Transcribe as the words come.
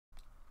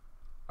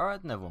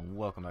Alright then everyone,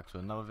 welcome back to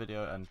another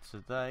video, and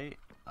today,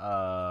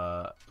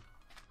 I'm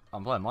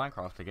playing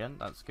Minecraft again.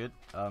 That's good.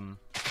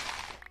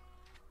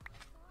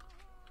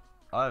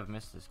 I've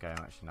missed this game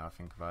actually now I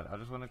think about it. I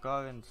just want to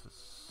go into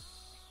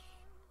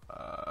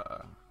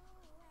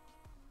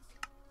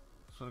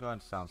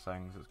sound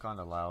settings. It's kind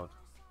of loud.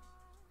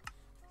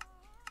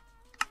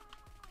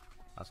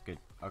 That's good.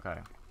 Okay.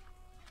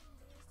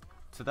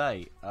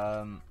 Today,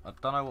 I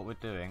don't know what we're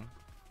doing.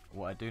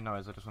 What I do know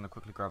is I just want to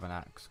quickly grab an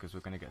axe because we're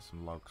going to get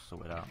some logs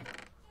sorted out.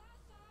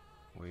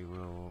 We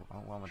will...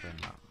 Oh, why am I doing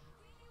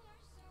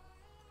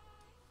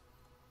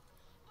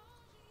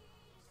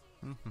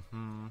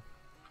that?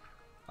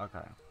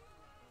 Okay.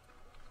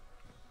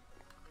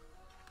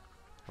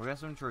 We'll get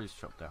some trees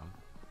chopped down.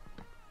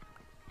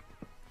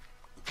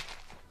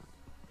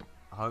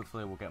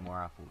 Hopefully we'll get more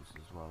apples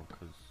as well,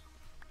 because...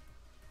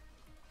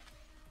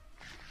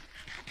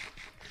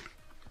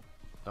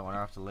 Don't want to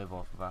have to live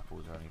off of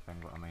apples or anything,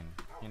 but I mean,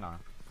 you know.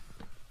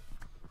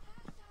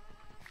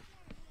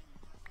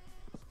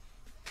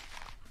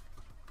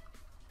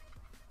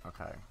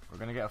 Okay, we're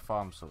going to get a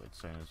farm sorted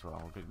soon as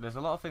well. There's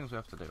a lot of things we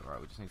have to do,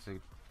 right? We just need to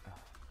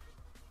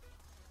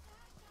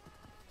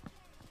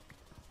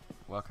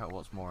work out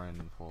what's more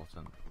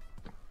important.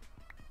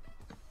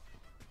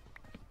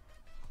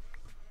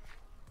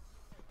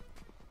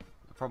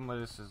 The problem with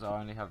this is I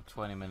only have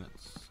 20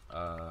 minutes,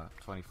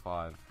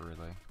 25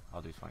 really.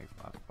 I'll do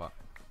 25, but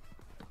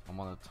I'm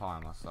on a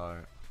timer, so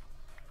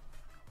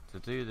to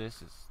do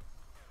this is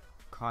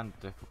kind of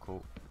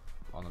difficult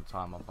on a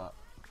timer, but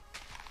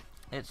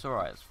it's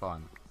alright, it's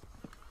fun.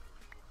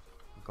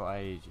 We've got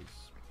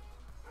ages.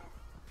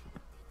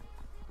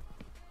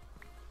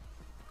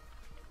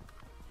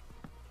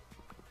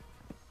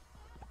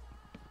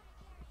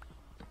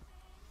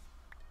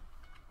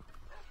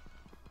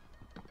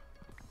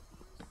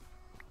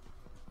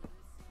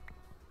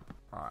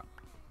 Alright.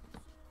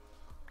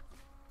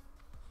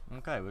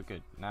 Okay, we're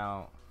good.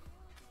 Now,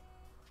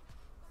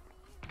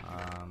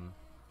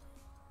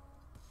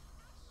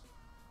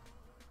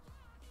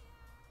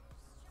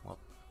 what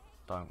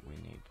don't we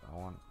need? I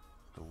want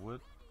the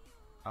wood.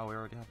 Oh, we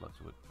already have lots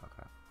of wood.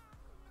 Okay.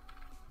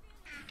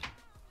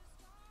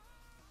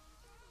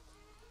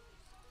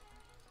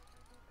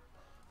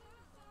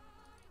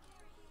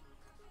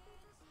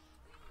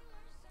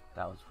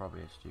 That was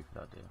probably a stupid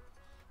idea.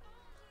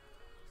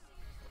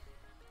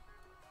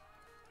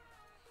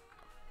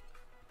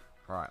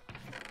 Right,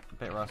 a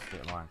bit rusty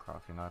at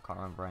Minecraft, you know, I can't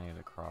remember any of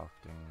the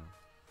crafting.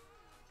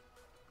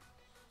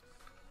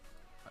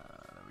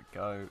 There we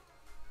go.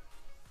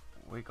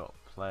 We got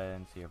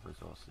plenty of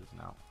resources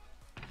now.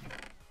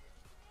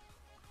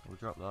 We'll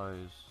drop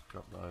those,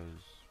 drop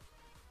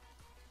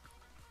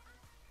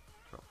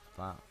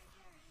that.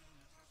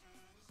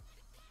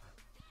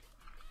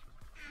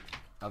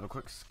 Have a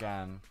quick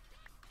scan.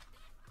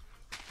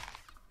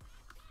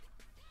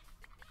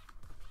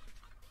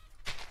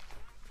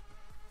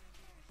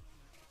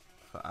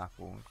 For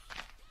apples.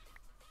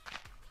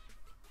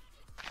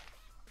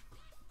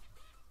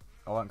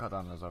 I won't cut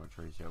down those other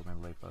trees yet, we're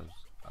going to leave those.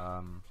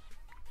 I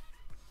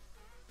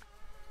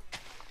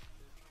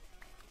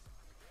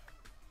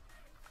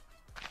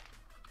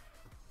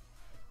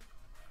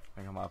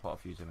think I might have put a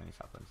few too many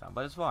saplings down,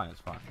 but it's fine, it's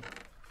fine.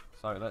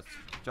 So let's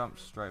jump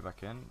straight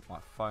back in. My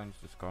phone's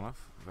just gone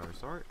off, very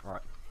sorry.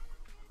 Right.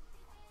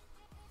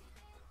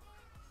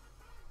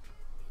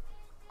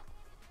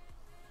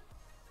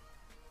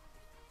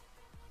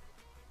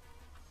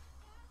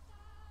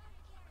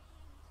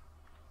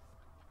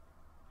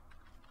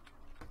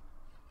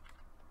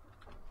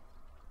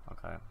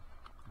 Okay,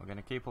 we're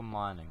gonna keep on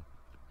mining.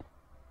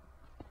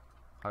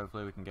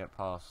 Hopefully we can get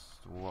past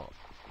what?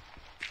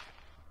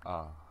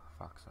 Oh,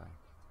 fuck's sake.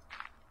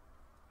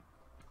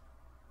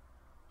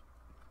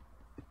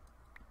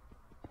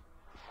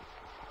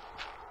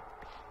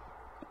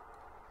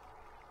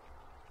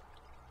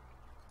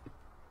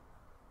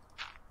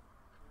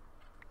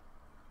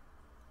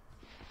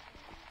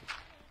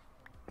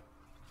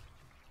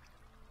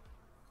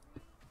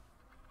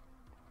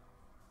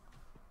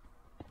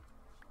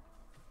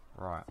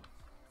 Right.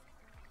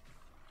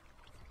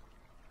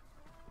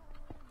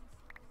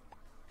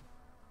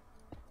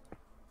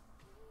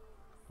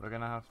 We're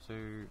gonna have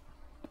to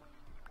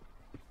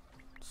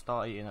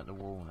start eating at the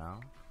wall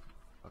now.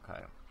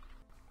 Okay.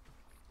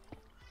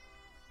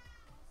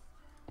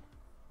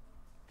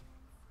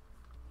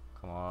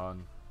 Come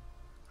on.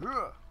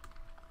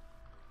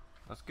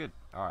 That's good.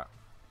 Alright.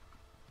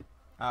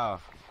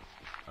 Oh.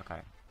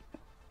 Okay.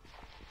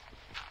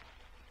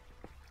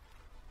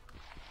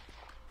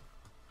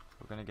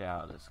 We're gonna get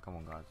out of this. Come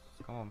on, guys.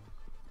 Come on.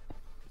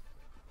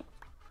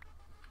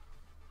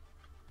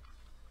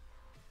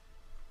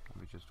 Let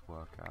me just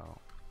work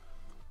out.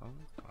 Oh,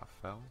 I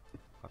fell.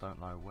 I don't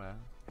know where.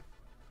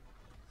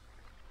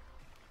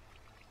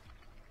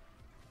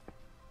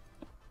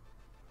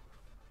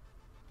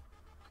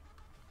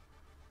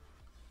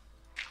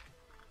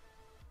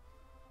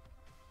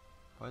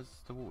 Where's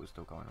the water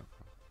still going up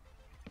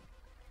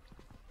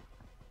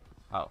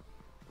from? Oh.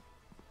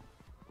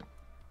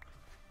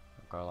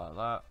 Go like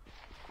that.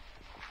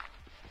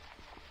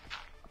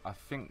 I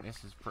think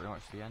this is pretty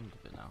much the end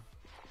of it now.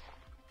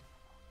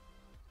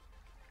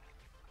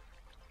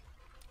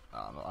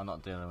 I'm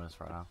not dealing with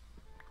this right now.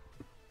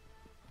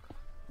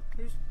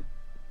 Who's...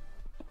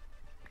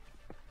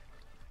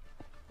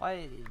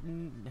 I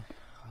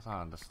don't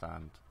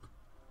understand.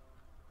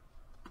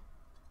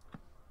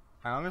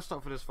 Hang on, I'm gonna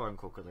stop for this phone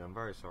call quickly. I'm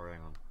very sorry.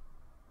 Hang on.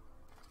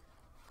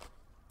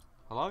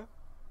 Hello?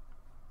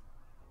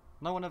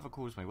 No one ever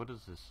calls me. What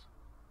is this?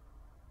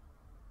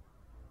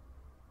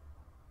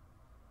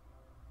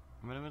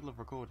 I'm in the middle of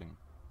recording.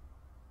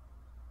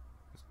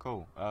 It's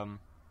cool. I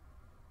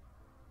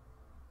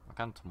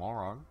can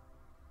tomorrow.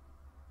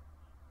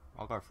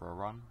 I'll go for a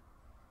run.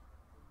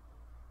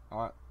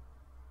 Alright.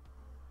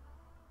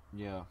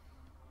 Yeah.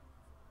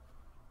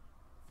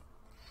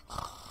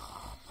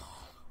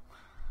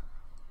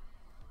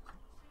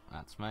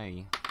 That's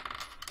me.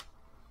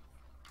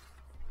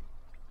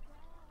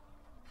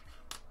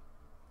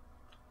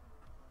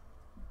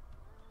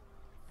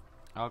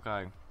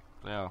 Okay.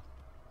 Yeah.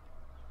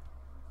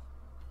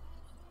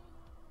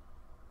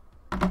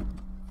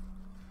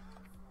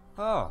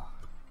 Oh.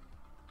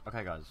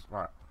 Okay, guys.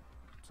 Right.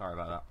 Sorry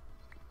about that.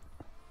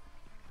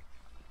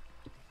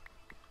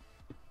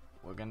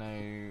 We're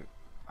gonna...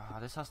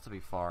 this has to be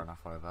far enough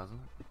over,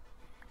 hasn't it?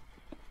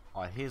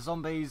 I hear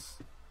zombies!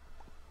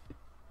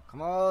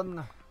 Come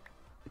on!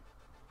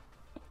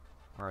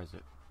 Where is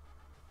it?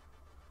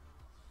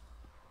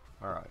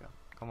 Where are you?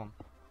 Come on.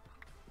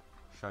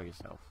 Show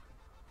yourself.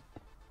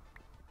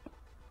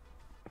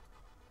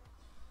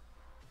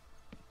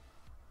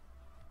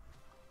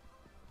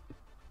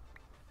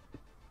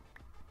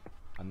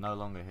 I no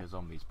longer hear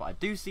zombies, but I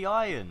do see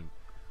iron!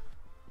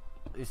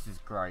 This is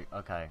great.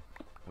 Okay.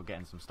 We're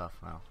getting some stuff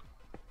now.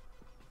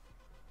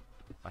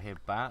 I hear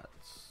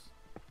bats.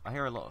 I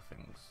hear a lot of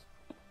things.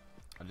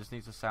 I just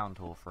need to sound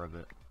tour for a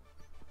bit.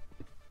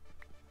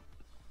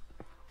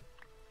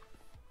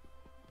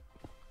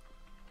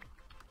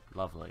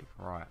 Lovely.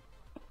 Right.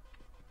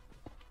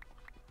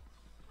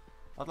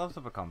 I'd love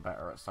to become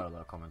better at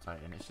solo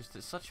commentating. It's just,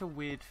 it's such a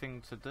weird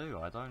thing to do.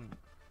 I don't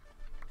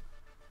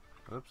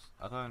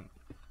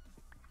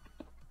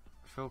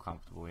feel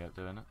comfortable yet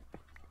doing it.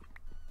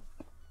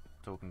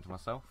 Talking to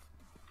myself.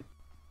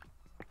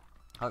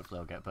 Hopefully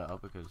I'll get better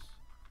because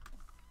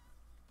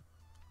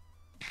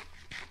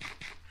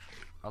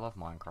I love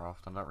Minecraft.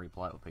 I don't really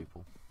play it with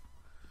people.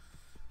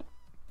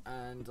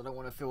 And I don't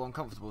want to feel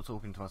uncomfortable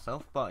talking to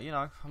myself, but you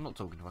know, I'm not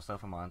talking to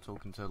myself, am I? I'm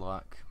talking to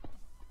like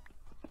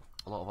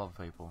a lot of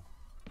other people.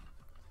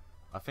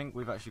 I think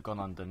we've actually gone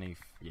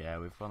underneath, yeah,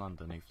 we've gone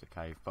underneath the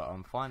cave, but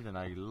I'm finding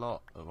a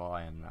lot of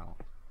iron now,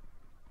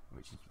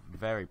 which is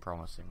very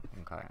promising.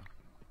 Okay.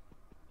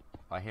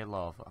 I hear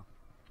lava.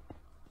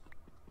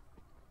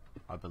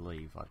 I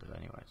believe I do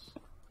anyways.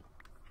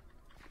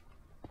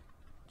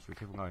 Should we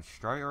keep on going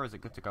straight or is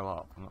it good to go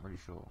up? I'm not really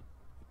sure.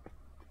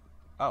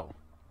 Oh.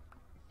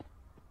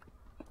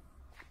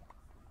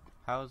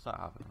 How is that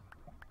happening?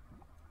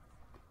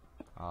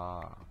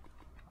 Ah.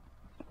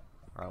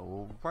 Right,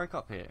 we'll break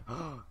up here.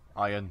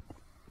 Iron.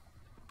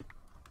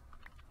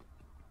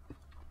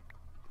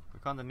 We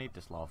kinda need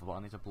this lava, but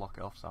I need to block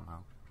it off somehow.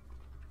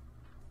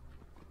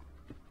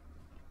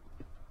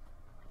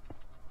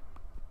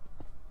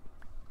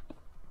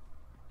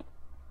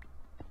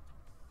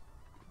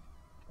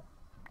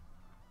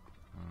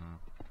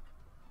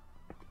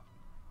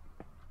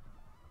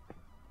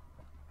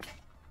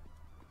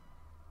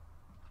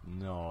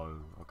 No,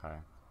 okay.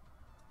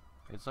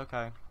 It's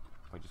okay.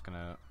 We're just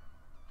gonna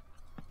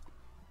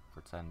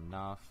pretend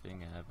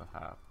nothing ever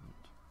happened.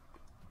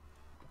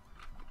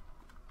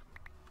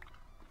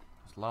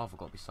 This lava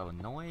got to be so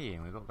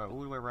annoying. We've got to go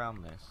all the way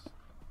around this.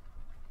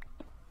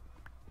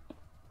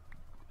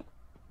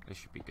 This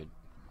should be good.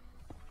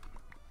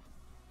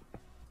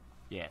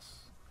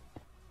 Yes.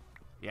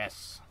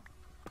 Yes.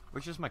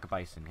 We should just make a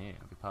base in here.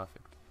 It'll be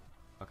perfect.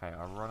 Okay,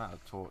 I run out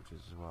of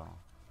torches as well.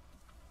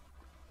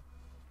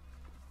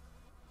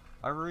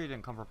 I really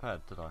didn't come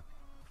prepared, did I?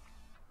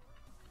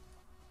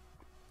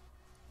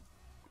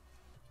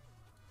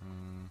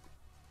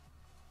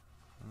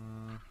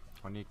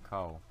 I need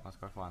coal. Let's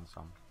go find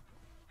some.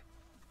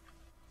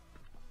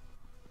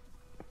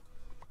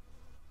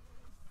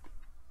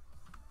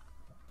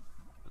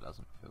 It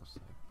doesn't feel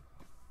safe.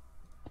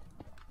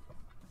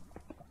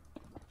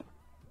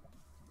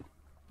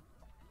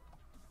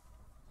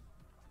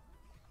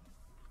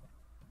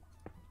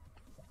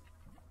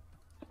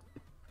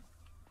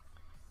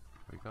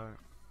 Here we go.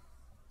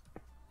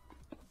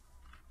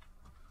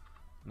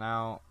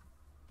 Now,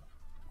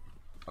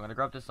 I'm gonna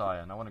grab this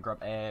iron. I want to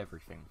grab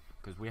everything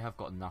because we have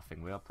got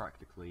nothing. We are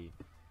practically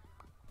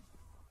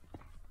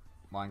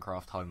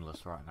Minecraft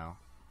homeless right now.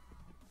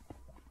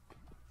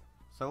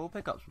 So we'll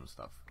pick up some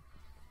stuff.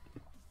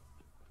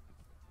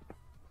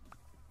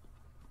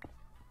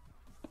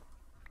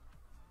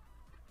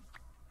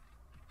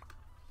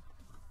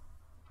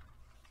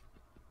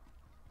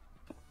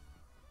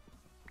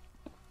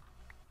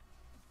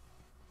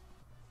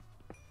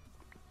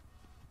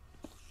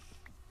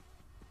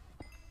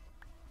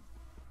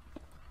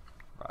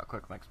 Right,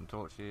 quick, make some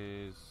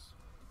torches.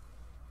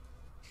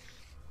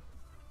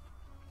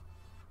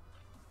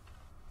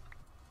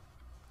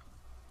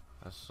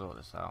 Let's sort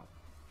this out.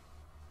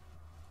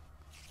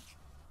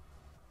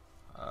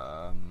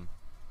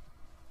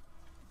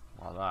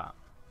 Like that.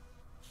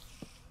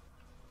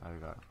 There we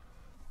go.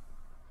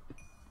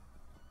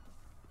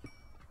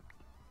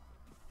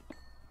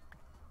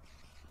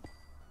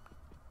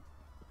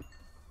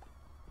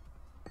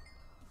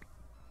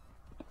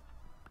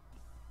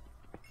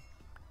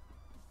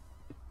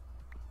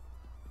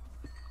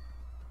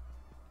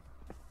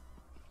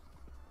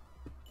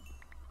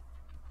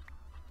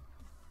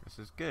 This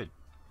is good.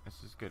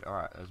 This is good.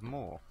 Alright, there's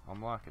more.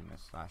 I'm liking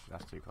this. Actually,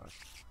 that's too close.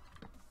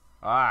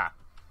 Ah!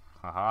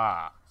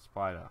 Haha!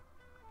 Spider.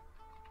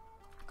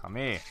 Come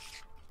here.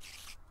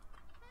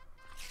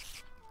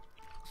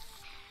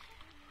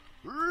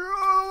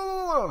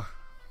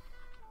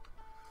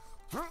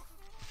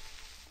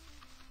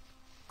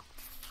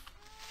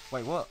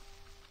 Wait, what?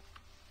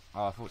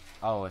 Oh, I thought.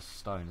 Oh, it's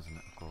stone, isn't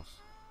it? Of course.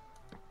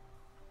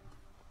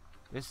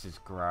 This is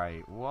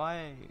great.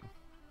 Why?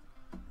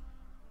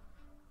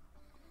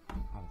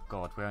 Oh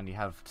god, we only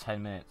have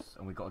 10 minutes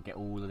and we got to get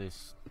all of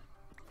this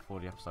before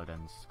the episode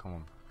ends. Come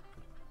on.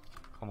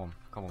 Come on,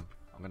 come on.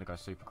 I'm gonna go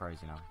super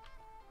crazy now.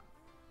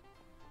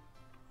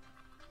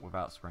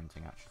 Without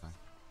sprinting, actually.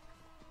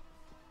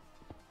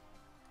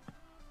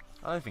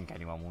 I don't think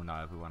anyone will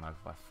know if we went over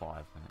by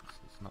 5 minutes.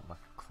 It's not like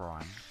a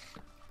crime.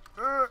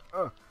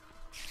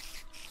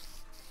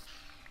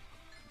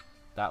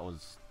 That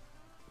was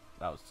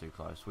too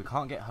close. We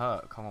can't get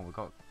hurt. Come on,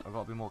 I've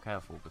got to be more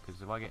careful,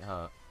 because if I get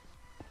hurt,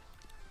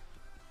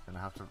 then I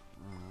have to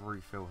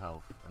refill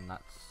health, and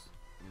that's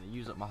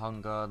use up my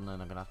hunger, and then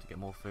I'm gonna have to get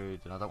more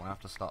food, and I don't want to have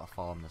to start a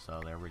farm this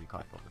early. I really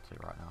can't bother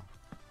to right now.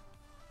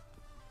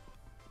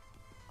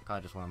 I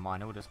kinda just want to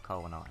mine all this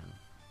coal and iron.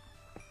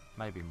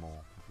 Maybe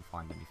more, if we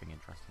find anything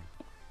interesting.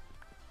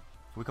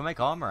 We can make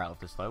armor out of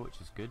this though,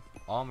 which is good.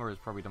 Armor is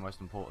probably the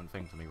most important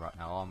thing to me right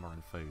now, armor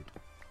and food.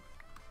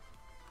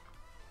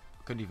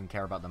 I couldn't even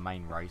care about the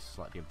main race,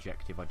 like the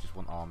objective, I just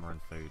want armor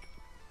and food.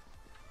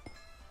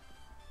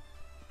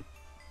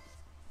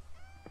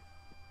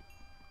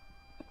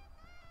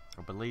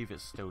 I believe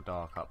it's still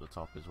dark up the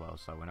top as well,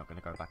 so we're not going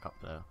to go back up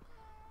there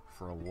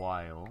for a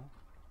while.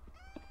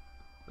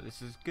 But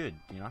this is good,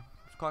 you know.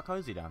 It's quite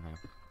cozy down here.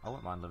 I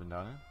wouldn't mind living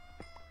down here.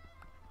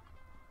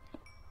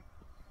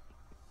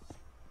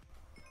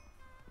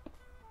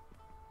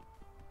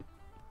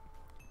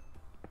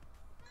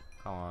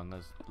 Come on,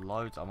 there's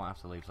loads. I might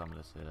have to leave some of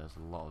this here. There's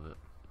a lot of it.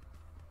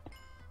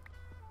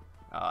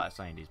 Oh, it's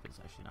only these bits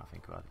actually. Now I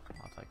think about it,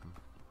 I'll take them.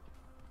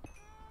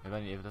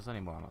 If there's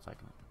any more, I'm not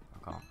taking it. I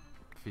can't.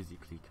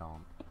 Physically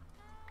can't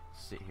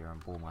sit here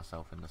and bore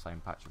myself in the same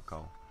patch of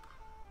coal.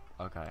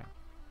 Okay.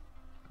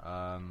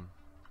 I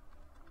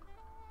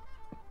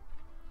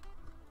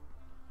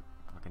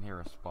can hear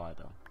a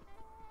spider.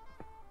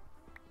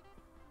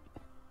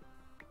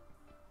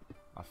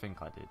 I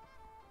think I did.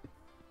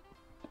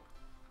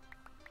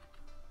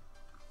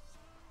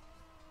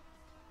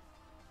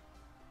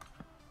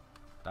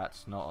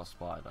 That's not a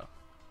spider.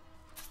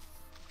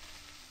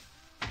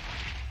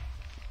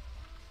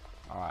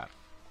 Alright.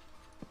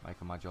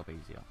 Making my job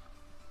easier.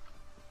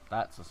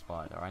 That's a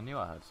spider. I knew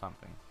I heard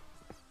something.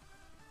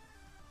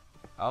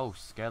 Oh,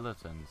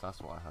 skeletons.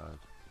 That's what I heard.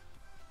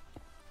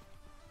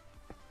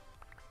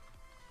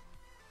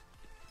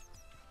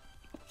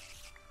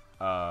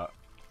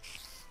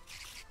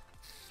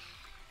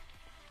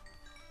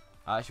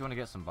 I actually want to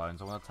get some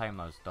bones. I want to tame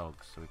those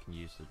dogs so we can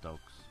use the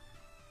dogs.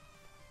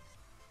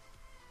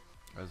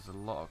 There's a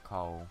lot of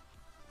coal.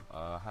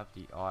 I have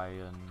the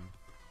iron.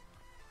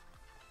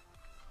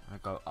 I'm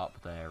gonna go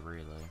up there,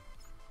 really.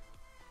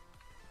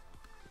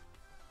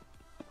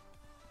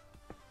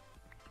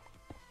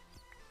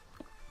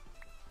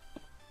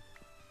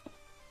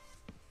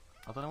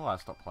 I don't know why I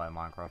stopped playing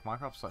Minecraft.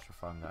 Minecraft's such a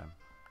fun game.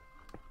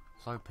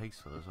 So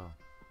peaceful as well.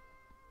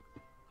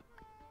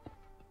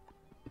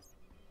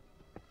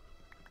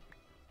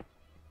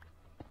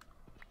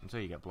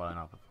 Until you get blown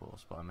up, of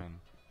course, but I mean...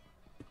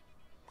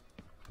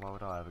 Why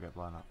would I ever get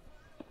blown up?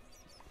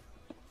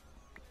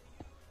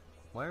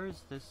 Where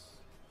is this?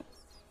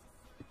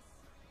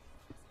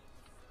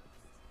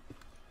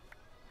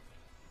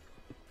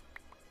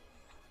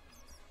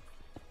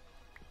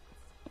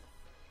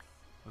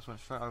 This went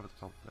straight over the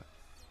top of it.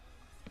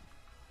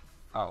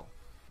 Oh.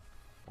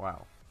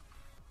 Wow.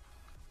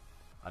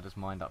 I just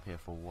mined up here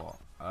for what?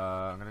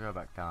 I'm gonna go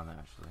back down there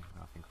actually,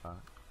 now I think about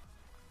it.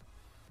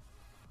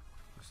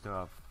 We still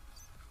have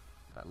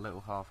that little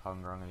half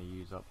hunger I'm gonna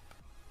use up.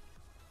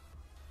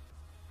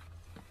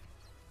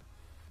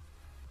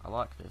 I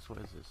like this, what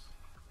is this?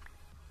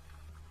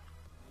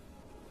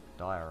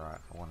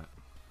 Diorite, I want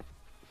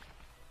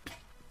it.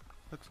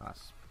 Looks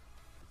nice.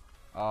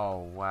 Oh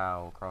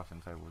wow,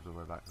 crafting tables all the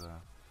way back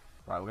there.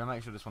 Right, we're gonna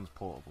make sure this one's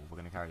portable. We're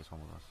gonna carry this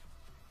one with us.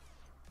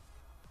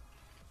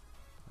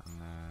 And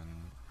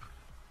then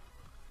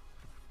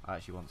I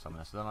actually want some of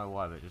this. I don't know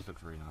why, but it just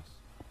looks really nice.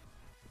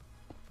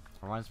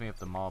 Reminds me of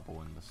the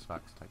marble in the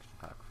Sphax texture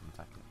pack from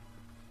Tekken.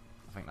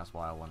 I think that's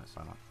why I want it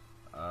so much.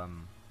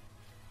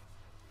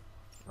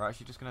 We're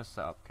actually just gonna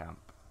set up camp.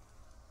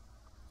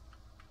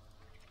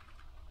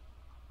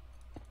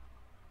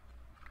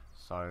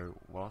 So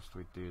whilst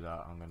we do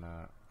that, I'm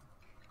gonna.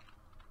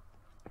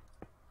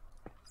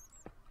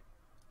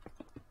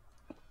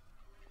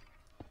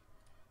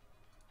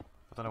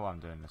 I don't know why I'm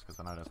doing this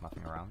because I know there's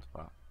nothing around,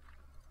 but.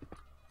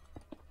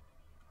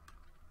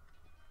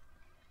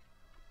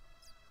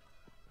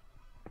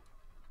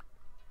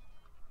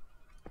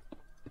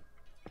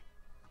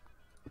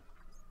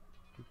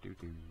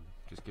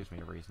 Just gives me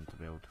a reason to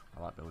build.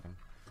 I like building.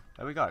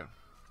 There we go.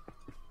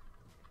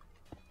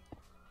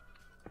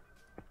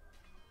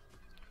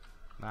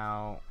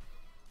 Now,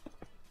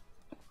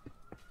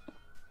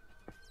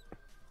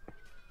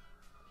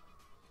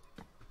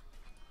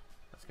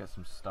 let's get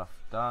some stuff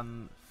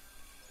done.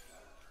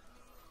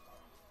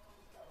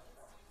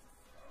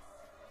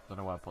 Don't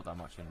know why I put that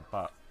much in,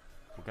 but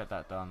we'll get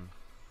that done.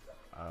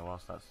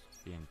 Whilst that's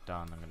being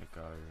done, I'm gonna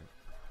go.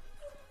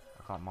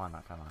 I can't mine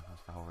that, can I?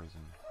 That's the whole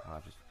reason.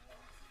 Oh,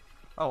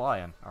 oh,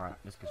 iron. Alright,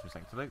 this gives me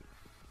something to do.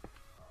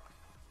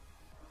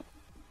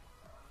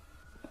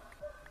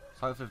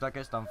 So hopefully if that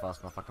gets done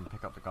fast enough, I can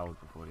pick up the gold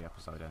before the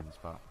episode ends,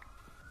 but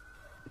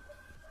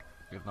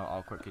if not,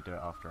 I'll quickly do it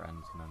after it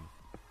ends, and then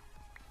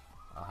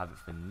I'll have it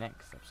for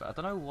next episode. I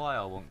don't know why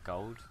I want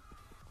gold.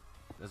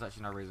 There's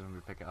actually no reason we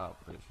pick it up,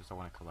 but it's just I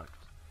want to collect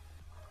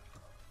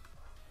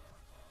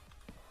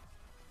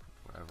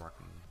whatever I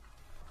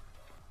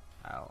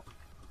can. Ow.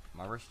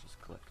 My wrist just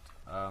clicked.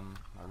 I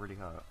really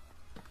hurt.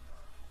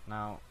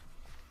 Now,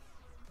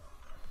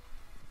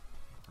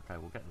 okay,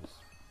 we'll get this.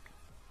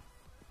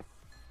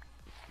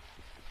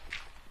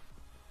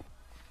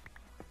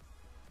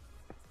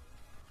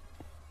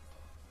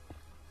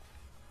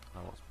 Oh,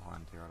 what's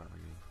behind here? I don't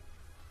really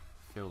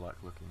feel like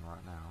looking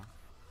right now.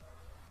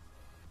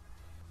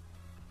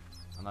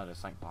 I know there's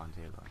something behind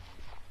here though.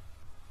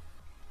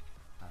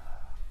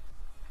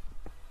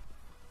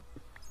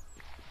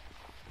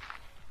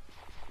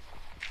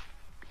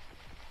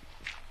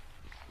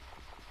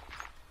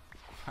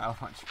 How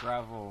much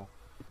gravel?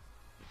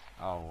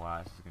 Oh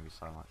wow, this is gonna be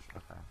so much.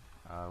 Okay,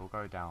 we'll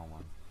go down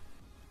one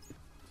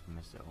to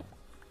miss it all.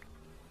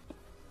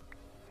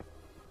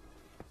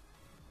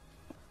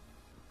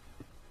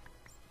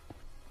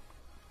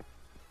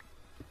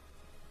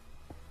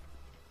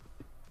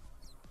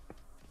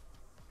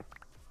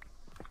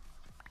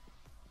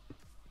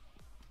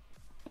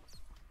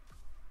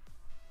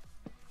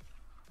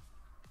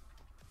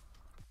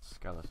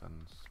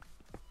 Skeletons.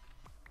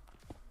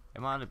 It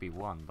might only be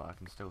one, but I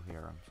can still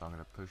hear them, so I'm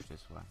going to push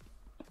this way.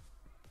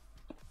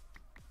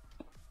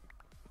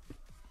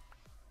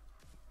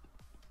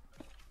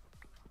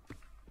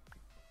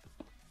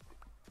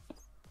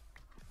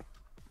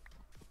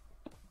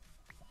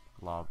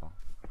 Lava.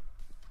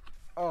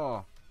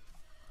 Oh!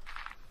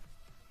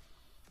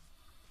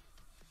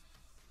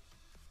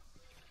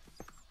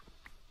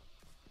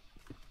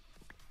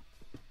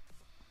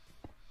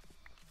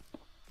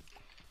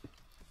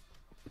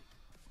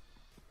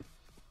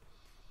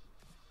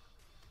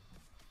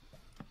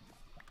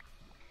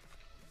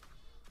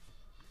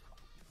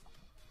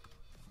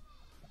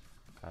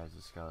 Okay, there's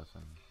a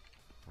skeleton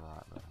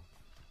right there.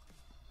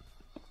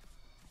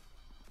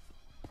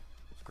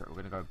 Screw it, we're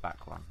gonna go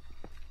back one.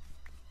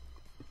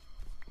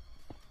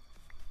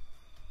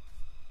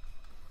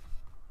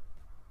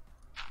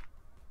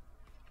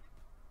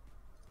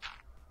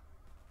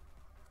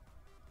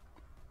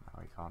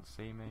 Now he can't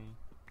see me.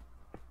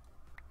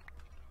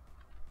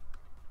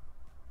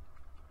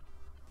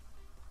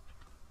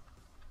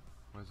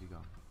 Where's he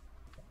gone?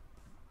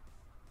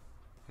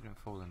 He didn't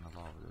fall in the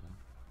lava, did he?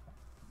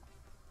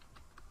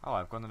 Oh,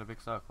 I've gone in a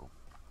big circle.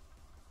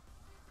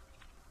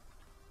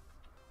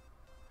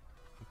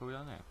 Look we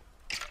down there.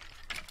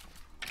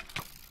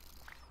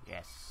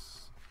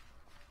 Yes.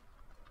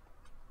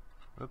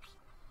 Oops.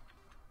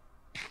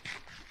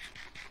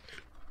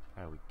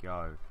 There we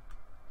go.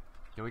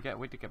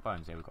 We did get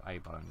bones. Yeah, we got a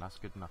bone. That's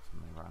good enough for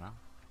me right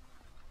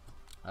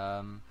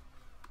now.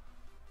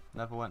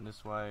 Never went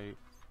this way.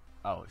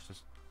 Oh, it's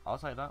just. I'll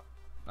take that.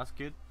 That's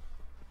good.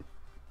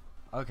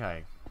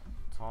 Okay.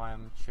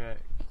 Time check.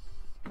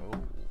 Oh.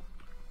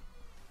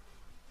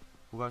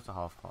 We'll go to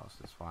half past,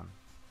 it's fine.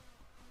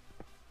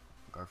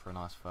 Go for a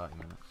nice 30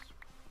 minutes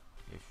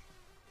ish.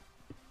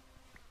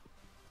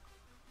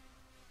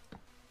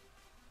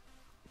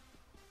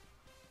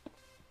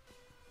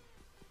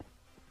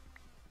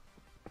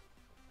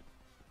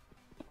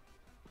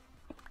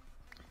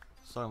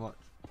 So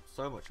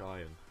much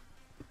iron.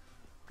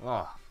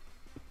 Ah.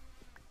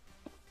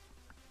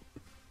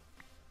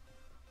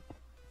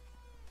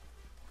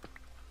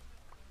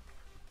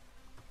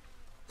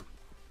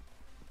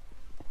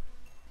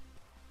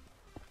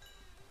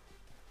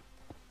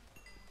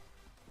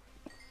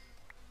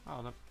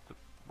 Oh, the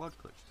word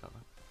glitch is out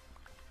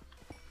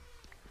there.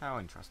 How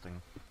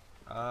interesting.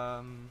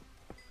 I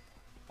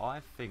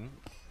think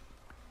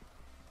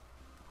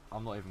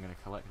I'm not even going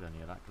to collect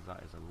any of that because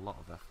that is a lot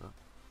of effort.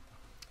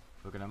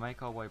 We're going to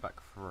make our way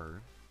back through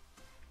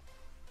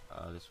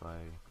this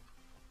way.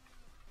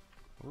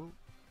 Ooh,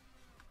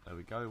 there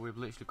we go. We've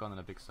literally gone in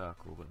a big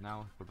circle, but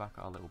now we're back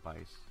at our little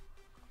base.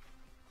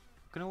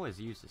 can always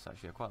use this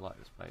actually. I quite like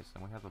this place.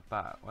 And we have a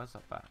bat. Where's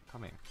that bat?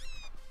 Come here.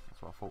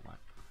 That's what I thought, mate.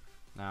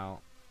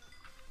 Now,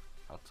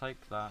 I'll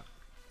take that.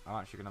 I'm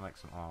actually going to make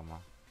some armour.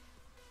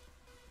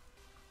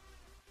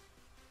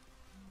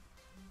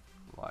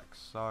 Like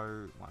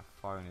so. My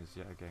phone is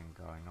yet again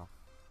going off.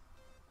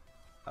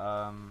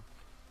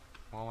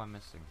 What am I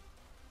missing?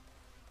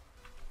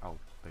 Oh,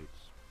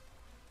 boots.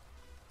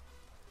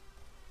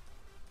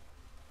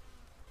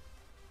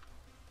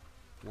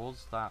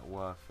 Was that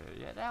worth it?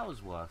 Yeah, that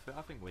was worth it.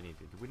 I think we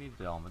needed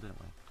the armor, didn't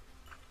we?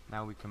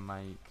 Now we can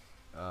make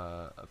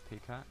a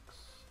pickaxe.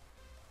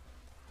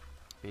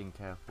 Being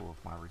careful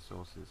of my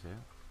resources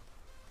here.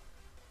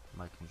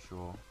 Making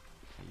sure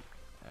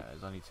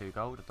there's only 2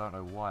 gold. I don't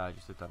know why I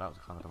just did that. That was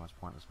kind of the most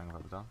pointless thing I've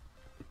ever done.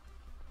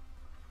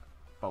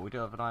 But we do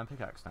have an iron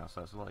pickaxe now,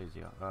 so it's a lot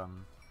easier.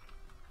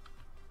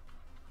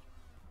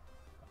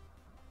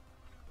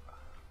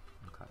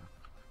 Okay.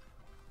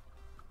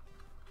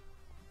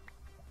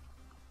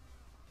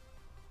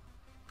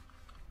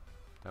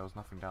 There was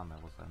nothing down there,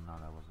 was there? No,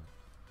 there wasn't.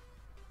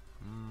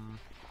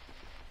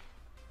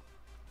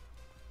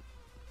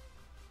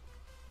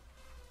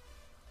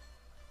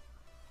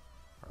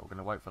 Right, we're going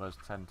to wait for those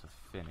 10 to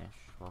finish.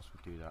 Whilst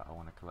we do that, I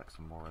want to collect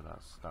some more of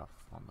that stuff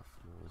on the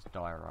floors.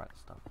 Diorite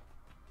stuff.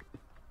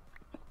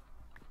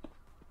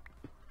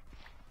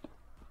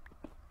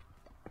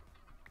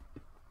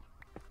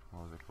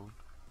 What was it called?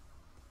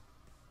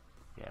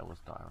 Yeah, it was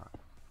diorite.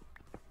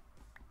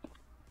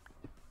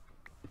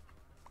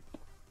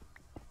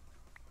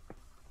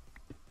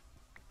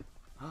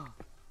 Oh,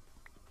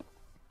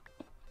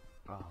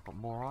 I've got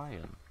more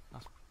iron.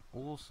 That's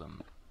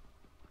awesome.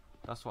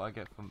 That's what I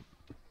get from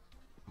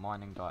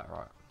mining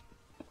diorite.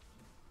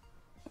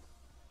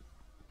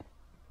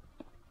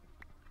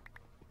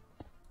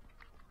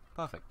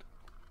 Perfect.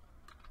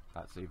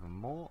 That's even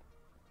more.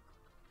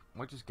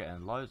 We're just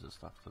getting loads of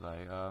stuff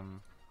today.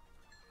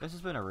 This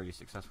has been a really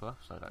successful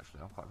episode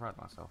actually. I'm quite proud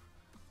of myself.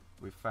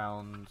 We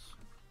found...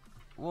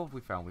 What have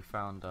we found? We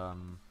found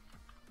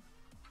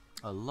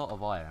a lot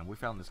of iron. We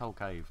found this whole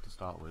cave to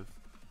start with.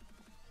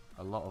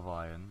 A lot of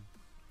iron.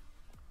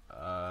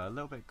 A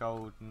little bit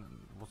gold.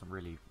 Wasn't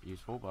really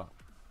useful, but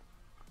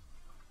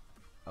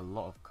a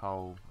lot of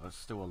coal. There's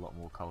still a lot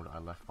more coal that I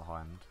left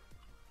behind.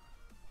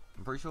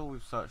 I'm pretty sure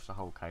we've searched the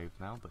whole cave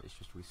now, but it's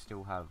just we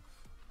still have...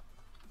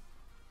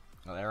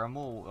 There are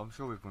more. I'm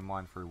sure if we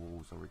mine through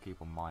walls or we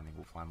keep on mining,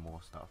 we'll find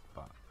more stuff,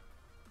 but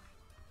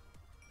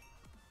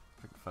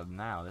I think for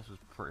now this was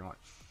pretty much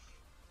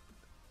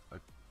a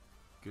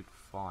good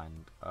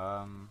find.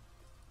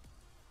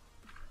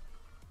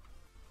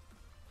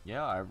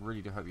 Yeah, I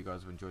really do hope you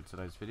guys have enjoyed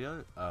today's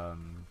video.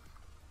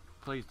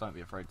 Please don't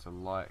be afraid to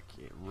like.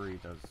 It really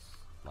does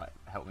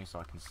help me so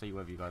I can see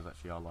whether you guys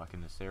actually are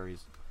liking this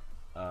series.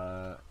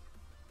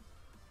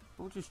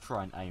 We'll just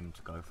try and aim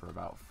to go for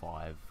about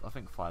 5. I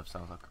think 5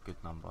 sounds like a good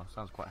number.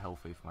 Sounds quite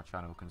healthy for my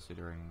channel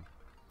considering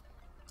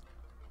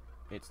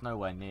it's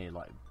nowhere near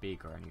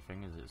big or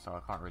anything, is it? So I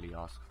can't really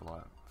ask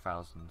for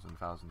thousands and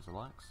thousands of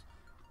likes.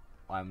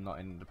 I'm not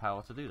in the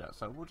power to do that,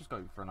 so we'll just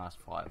go for a nice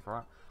 5,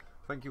 right?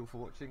 Thank you all for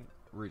watching.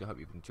 Really hope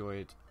you've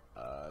enjoyed.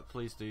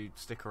 Please do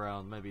stick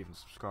around, maybe even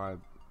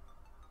subscribe.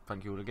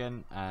 Thank you all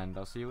again, and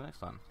I'll see you next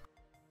time.